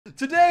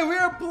Today we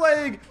are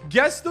playing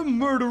Guess the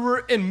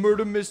Murderer in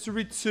Murder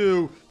Mystery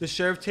 2. The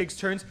sheriff takes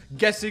turns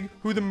guessing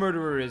who the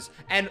murderer is.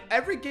 And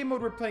every game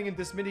mode we're playing in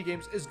this mini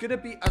games is gonna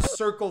be a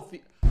circle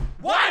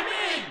Why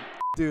me?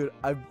 Dude,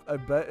 I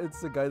bet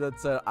it's the guy that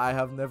said, I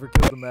have never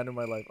killed a man in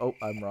my life. Oh,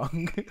 I'm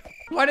wrong.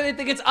 Why do they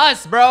think it's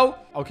us, bro?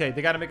 Okay,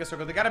 they gotta make a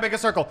circle. They gotta make a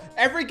circle.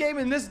 Every game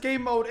in this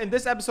game mode in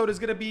this episode is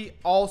gonna be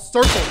all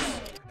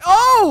circles.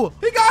 Oh!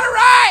 He got it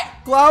right!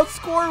 Cloud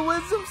Score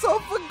wins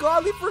himself a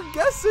godly for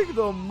guessing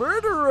the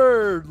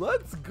murderer.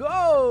 Let's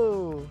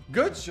go.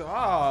 Good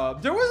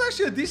job. There was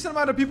actually a decent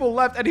amount of people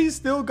left and he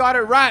still got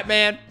it right,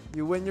 man.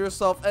 You win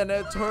yourself an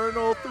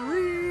eternal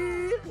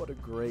 3. What a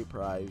great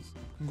prize.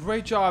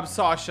 Great job,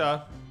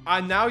 Sasha.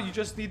 Now you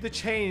just need the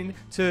chain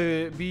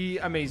to be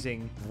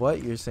amazing.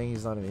 What? You're saying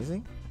he's not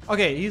amazing?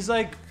 Okay, he's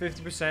like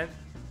 50%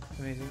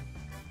 amazing.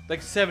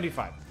 Like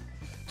 75.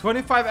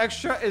 25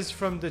 extra is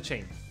from the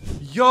chain.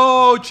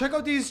 Yo, check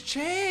out these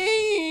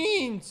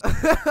chains.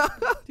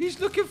 These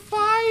looking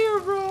fire,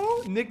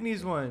 bro. Nick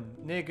needs one.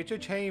 Nick, get your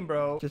chain,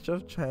 bro. Get your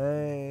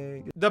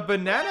chain. The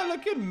banana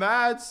looking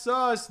mad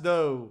sus,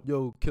 though.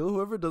 Yo, kill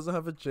whoever doesn't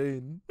have a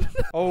chain.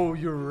 Oh,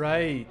 you're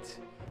right.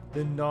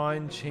 The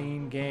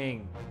non-chain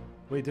gang.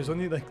 Wait, there's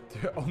only like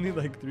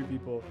 3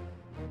 people.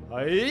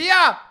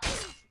 Yeah.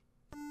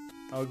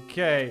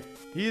 Okay.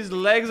 His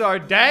legs are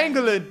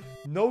dangling.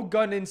 No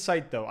gun in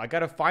sight, though. I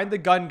gotta find the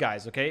gun,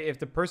 guys, okay? If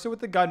the person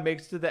with the gun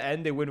makes it to the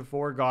end, they win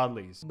 4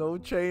 godlies. No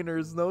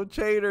chainers. No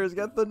chainers.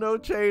 Get the no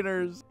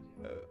chainers.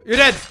 You're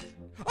dead.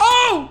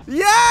 Oh!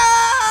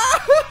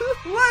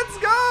 Yeah! Let's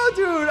go,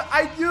 dude.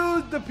 I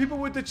knew the people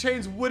with the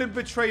chains wouldn't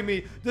betray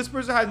me. This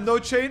person had no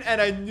chain, and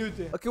I knew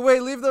that. Okay,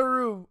 wait. Leave the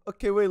room.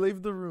 Okay, wait.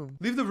 Leave the room.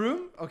 Leave the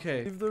room?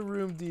 Okay. Leave the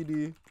room,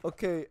 Didi.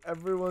 Okay,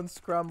 everyone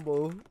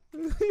scramble.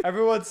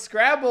 Everyone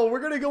scramble. We're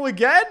gonna go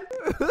again?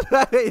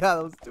 Yeah, that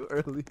was too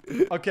early.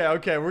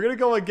 Okay. We're gonna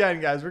go again,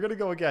 guys. We're gonna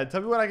go again.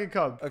 Tell me when I can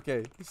come.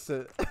 Okay,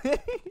 sit.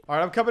 All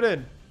right, I'm coming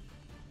in.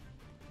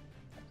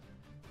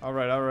 All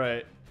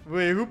right.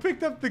 Wait, who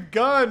picked up the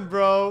gun,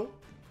 bro?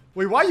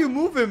 Wait, why you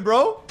moving,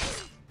 bro?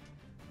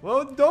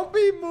 Well, don't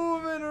be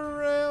moving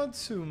around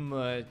too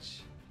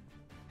much.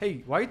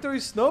 Hey, why are you throwing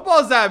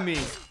snowballs at me?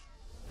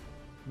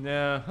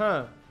 Nah,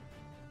 huh?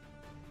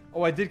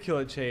 Oh, I did kill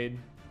a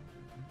chain.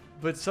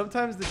 But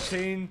sometimes the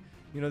chain,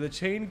 the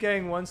chain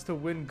gang wants to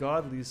win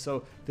godly,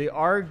 so they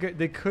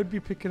could be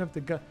picking up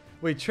the gun.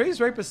 Wait,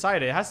 Trey's right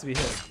beside it. It has to be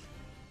him.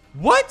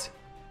 What?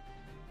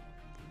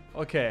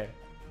 Okay.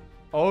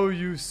 Oh,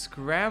 you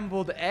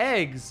scrambled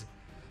eggs.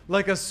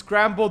 Like a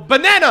scrambled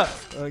banana.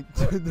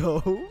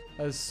 No.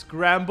 A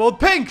scrambled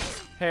pink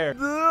hair.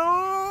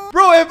 No.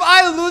 Bro, if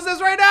I lose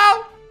this right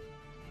now,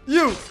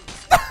 you.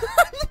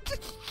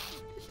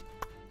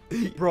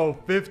 Bro,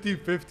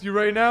 50-50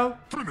 right now.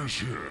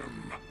 Finish him.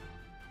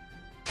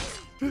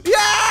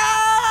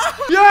 Yeah!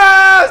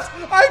 Yes!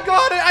 I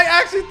got it! I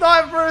actually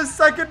thought for a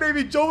second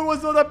maybe Joel was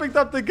the one that picked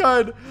up the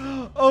gun.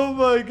 Oh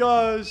my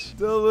gosh.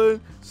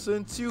 Dylan,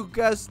 since you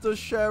guessed the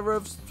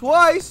sheriffs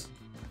twice,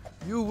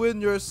 you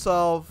win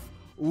yourself.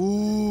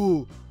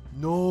 Ooh,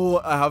 no,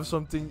 I have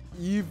something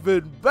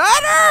even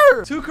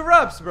better. 2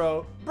 corrupts,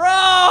 bro.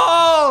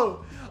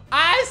 Bro!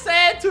 I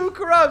said 2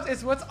 corrupts.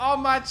 It's what's on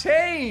my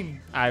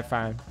chain. All right,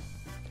 fine.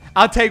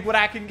 I'll take what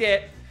I can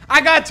get. I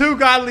got 2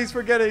 godlies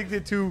for getting the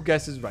 2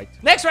 guesses right.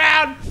 Next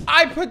round,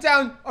 I put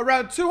down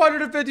around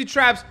 250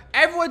 traps.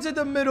 Everyone's in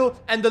the middle,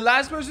 and the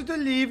last person to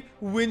leave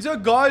wins a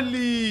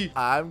godly.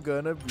 I'm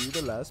gonna be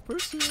the last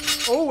person.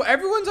 Oh,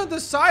 everyone's on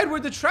the side where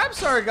the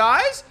traps are,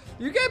 guys.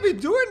 You can't be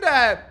doing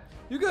that.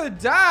 You're gonna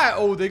die.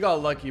 Oh, they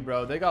got lucky,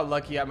 bro. They got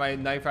lucky at my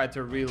knife had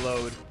to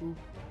reload. Ooh.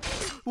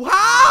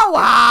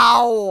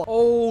 Wow!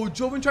 Oh,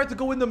 Joven tried to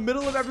go in the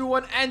middle of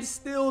everyone and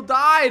still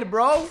died,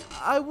 bro.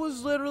 I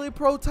was literally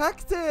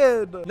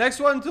protected.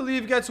 Next one to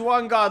leave gets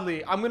 1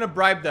 godly. I'm gonna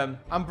bribe them.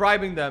 I'm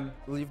bribing them.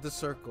 Leave the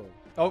circle.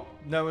 Oh,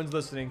 no one's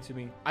listening to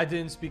me. I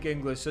didn't speak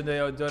English, so they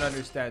don't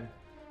understand.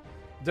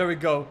 There we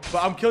go.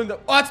 But I'm killing them.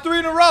 Oh, that's 3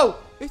 in a row.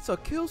 It's a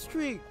kill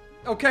streak.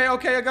 Okay,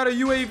 I got a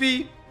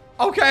UAV.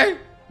 Okay.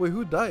 Wait,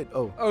 who died?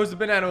 Oh, it was a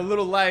banana. A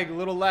little lag.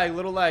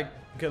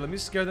 Okay, let me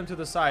scare them to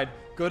the side.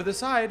 Go to the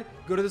side.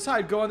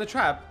 Go on the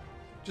trap.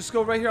 Just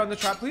go right here on the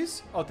trap,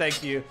 please. Oh,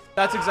 thank you.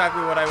 That's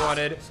exactly what I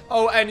wanted.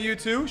 Oh, and you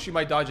too. She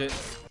might dodge it.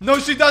 No,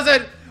 she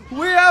doesn't.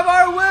 We have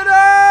our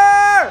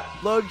winner!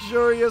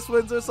 Luxurious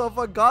wins herself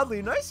a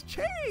godly. Nice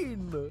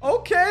chain.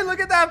 Okay, look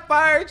at that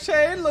fire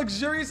chain.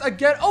 Luxurious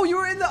again. Oh, you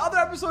were in the other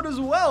episode as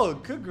well.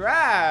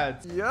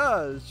 Congrats.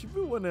 Yeah, she's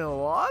been winning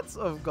lots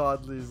of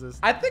godlies this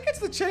time. I think it's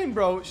the chain,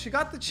 bro. She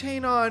got the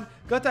chain on.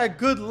 Got that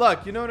good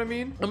luck. You know what I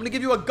mean? I'm going to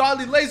give you a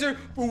godly laser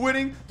for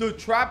winning the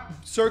trap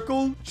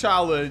circle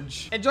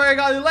challenge. Enjoy your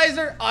godly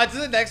laser. On to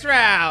the next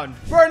round.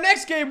 For our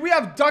next game, we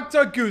have Duck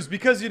Duck Goose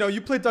because,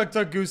 you play Duck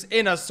Duck Goose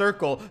in a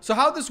circle. So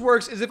how this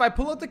works is if I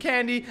pull out the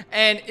candy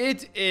and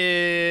it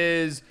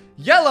is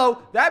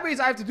yellow, that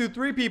means I have to do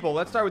 3 people.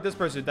 Let's start with this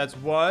person. That's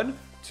 1,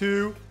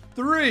 2,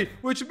 3,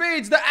 which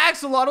means the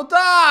axolotl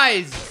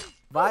dies.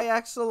 Bye,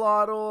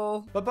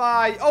 Axolotl.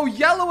 Bye-bye. Oh,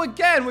 yellow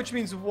again, which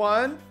means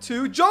 1,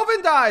 2.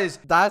 Joven dies.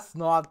 That's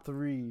not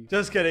 3.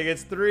 Just kidding.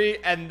 It's 3,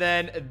 and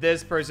then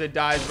this person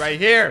dies right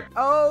here.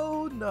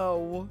 Oh,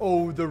 no.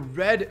 Oh, the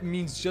red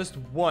means just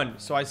 1.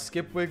 So I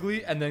skip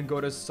Wiggly and then go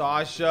to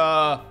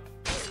Sasha.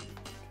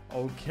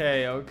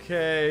 Okay,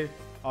 okay.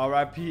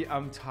 R.I.P.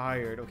 I'm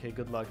tired. Okay,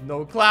 good luck.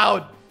 No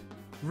Cloud.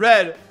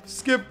 Red.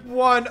 Skip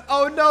 1.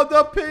 Oh, no,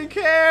 the pink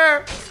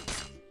hair.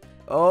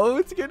 Oh,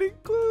 it's getting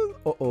close.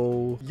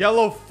 Uh-oh.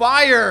 Yellow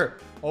fire.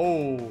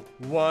 Oh,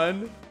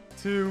 1,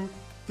 2,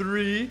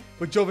 3.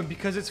 But Joven,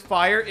 because it's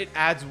fire, it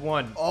adds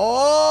 1.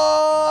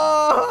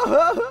 Oh!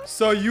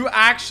 So you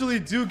actually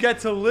do get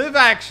to live,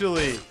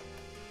 actually.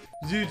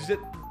 Dude,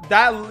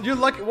 you're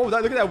lucky. Whoa,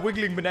 look at that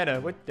wiggling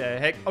banana. What the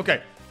heck?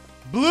 Okay.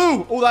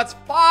 Blue. Oh, that's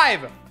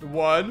 5.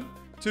 1,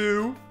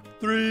 2,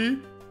 3,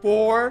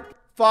 4,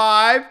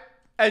 5.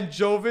 And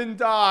Joven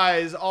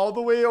dies all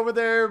the way over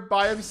there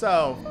by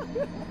himself.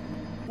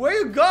 Where are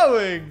you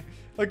going?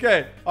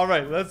 Okay. All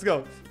right, let's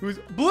go. Who's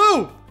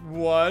blue?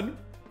 1,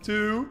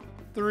 2,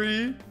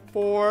 3,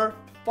 4,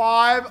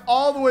 5.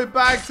 All the way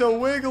back to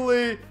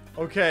Wiggly.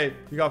 Okay,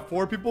 we got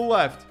 4 people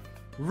left.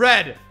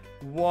 Red.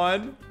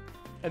 1.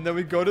 And then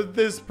we go to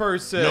this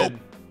person. Nope.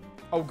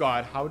 Oh,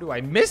 God. How do I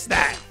miss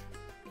that?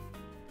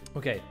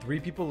 Okay, 3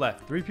 people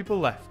left. 3 people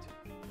left.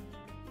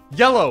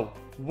 Yellow.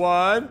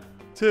 1,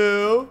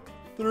 2,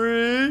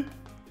 3.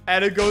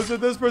 And it goes to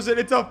this person.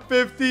 It's a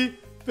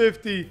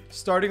 50-50.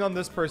 Starting on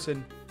this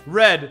person.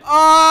 Red.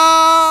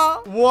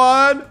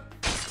 1,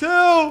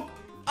 2.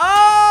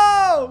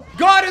 Oh!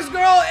 Goddess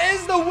Girl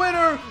is the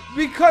winner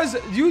because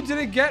you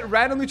didn't get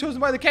randomly chosen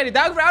by the candy.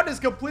 That round is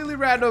completely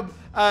random.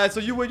 So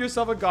you win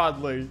yourself a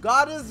godly.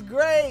 God is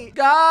great.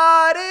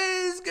 God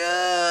is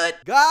good.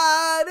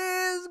 God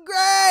is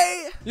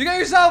great. You got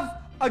yourself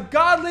a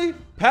godly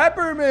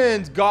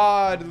peppermint,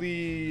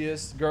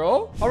 godliest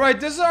girl. All right,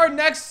 this is our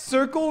next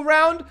circle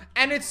round,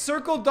 and it's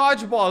circle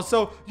dodgeball.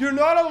 So you're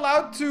not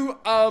allowed to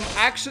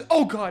actually,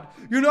 oh God,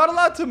 you're not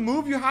allowed to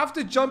move. You have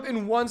to jump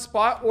in one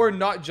spot or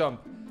not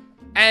jump.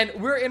 And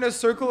we're in a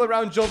circle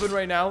around Joven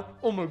right now.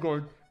 Oh my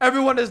God,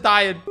 everyone is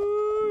dying.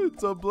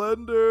 It's a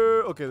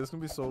blender. Okay, this is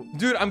gonna be so...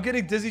 Dude, I'm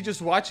getting dizzy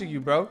just watching you,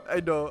 bro. I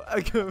know.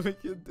 I can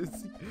make you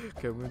dizzy.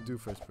 Okay, I'm gonna do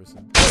first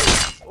person.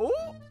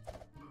 Oh!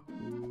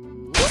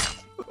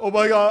 Oh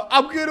my God,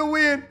 I'm gonna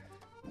win.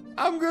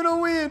 I'm gonna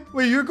win.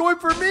 Wait, you're going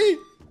for me?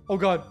 Oh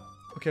God.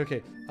 Okay,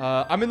 okay.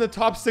 I'm in the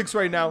top 6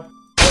 right now.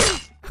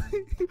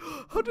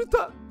 How did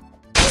that?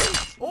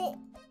 Oh!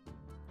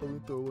 I'm gonna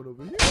throw one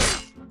over here.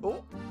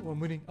 Oh! Oh, I'm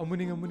winning. I'm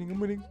winning. I'm winning. I'm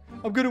winning.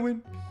 I'm gonna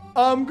win.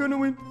 I'm gonna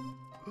win.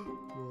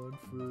 One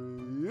for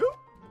you.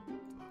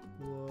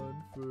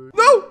 One for...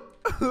 No!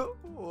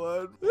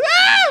 One.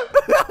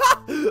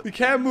 We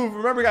can't move.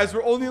 Remember, guys,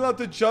 we're only allowed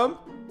to jump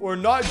or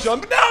not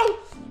jump. No!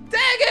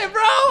 Dang it,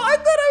 bro! I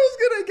thought I was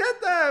gonna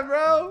get that,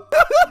 bro.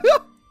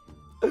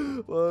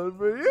 One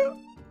for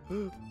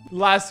you.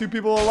 Last 2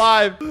 people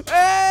alive.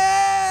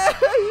 Hey!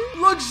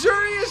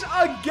 Luxurious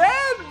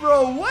again,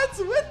 bro. What's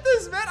with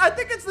this, man? I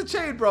think it's the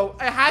chain, bro.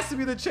 It has to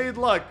be the chain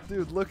luck.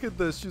 Dude, look at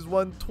this. She's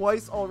won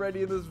twice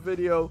already in this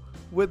video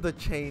with the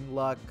chain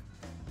luck.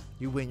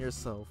 You win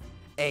yourself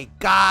a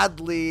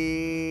godly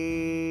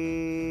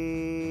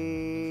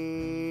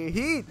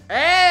heat.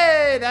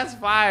 Hey, that's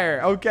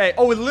fire. Okay.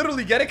 Oh, we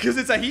literally get it because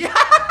it's a heat.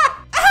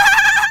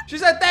 She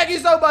said, thank you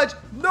so much.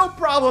 No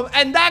problem.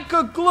 And that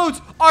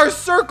concludes our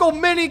circle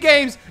mini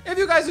games. If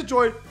you guys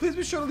enjoyed, please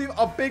be sure to leave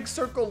a big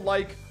circle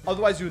like.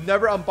 Otherwise, you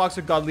never unbox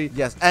a godly.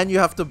 Yes, and you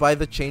have to buy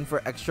the chain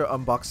for extra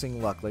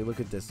unboxing luck. Like, look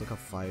at this. Look how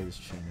fire this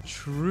chain is.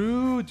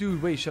 True,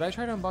 dude. Wait, should I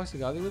try to unbox a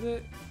godly with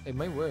it? It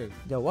might work.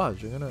 Yeah,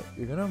 watch. You're gonna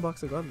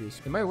unbox the godly.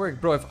 It might work.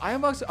 Bro, if I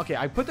unbox it. Okay,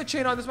 I put the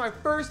chain on. This is my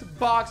first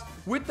box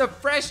with the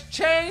fresh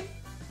chain.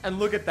 And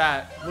look at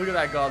that. Look at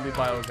that godly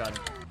bio gun.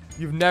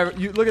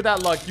 Look at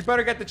that luck. You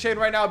better get the chain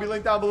right now. It'll be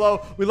linked down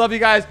below. We love you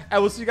guys,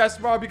 and we'll see you guys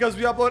tomorrow because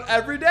we upload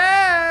every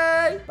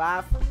day.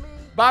 Bye for me.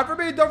 Bye for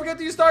me. Don't forget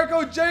to use star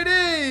code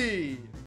JD.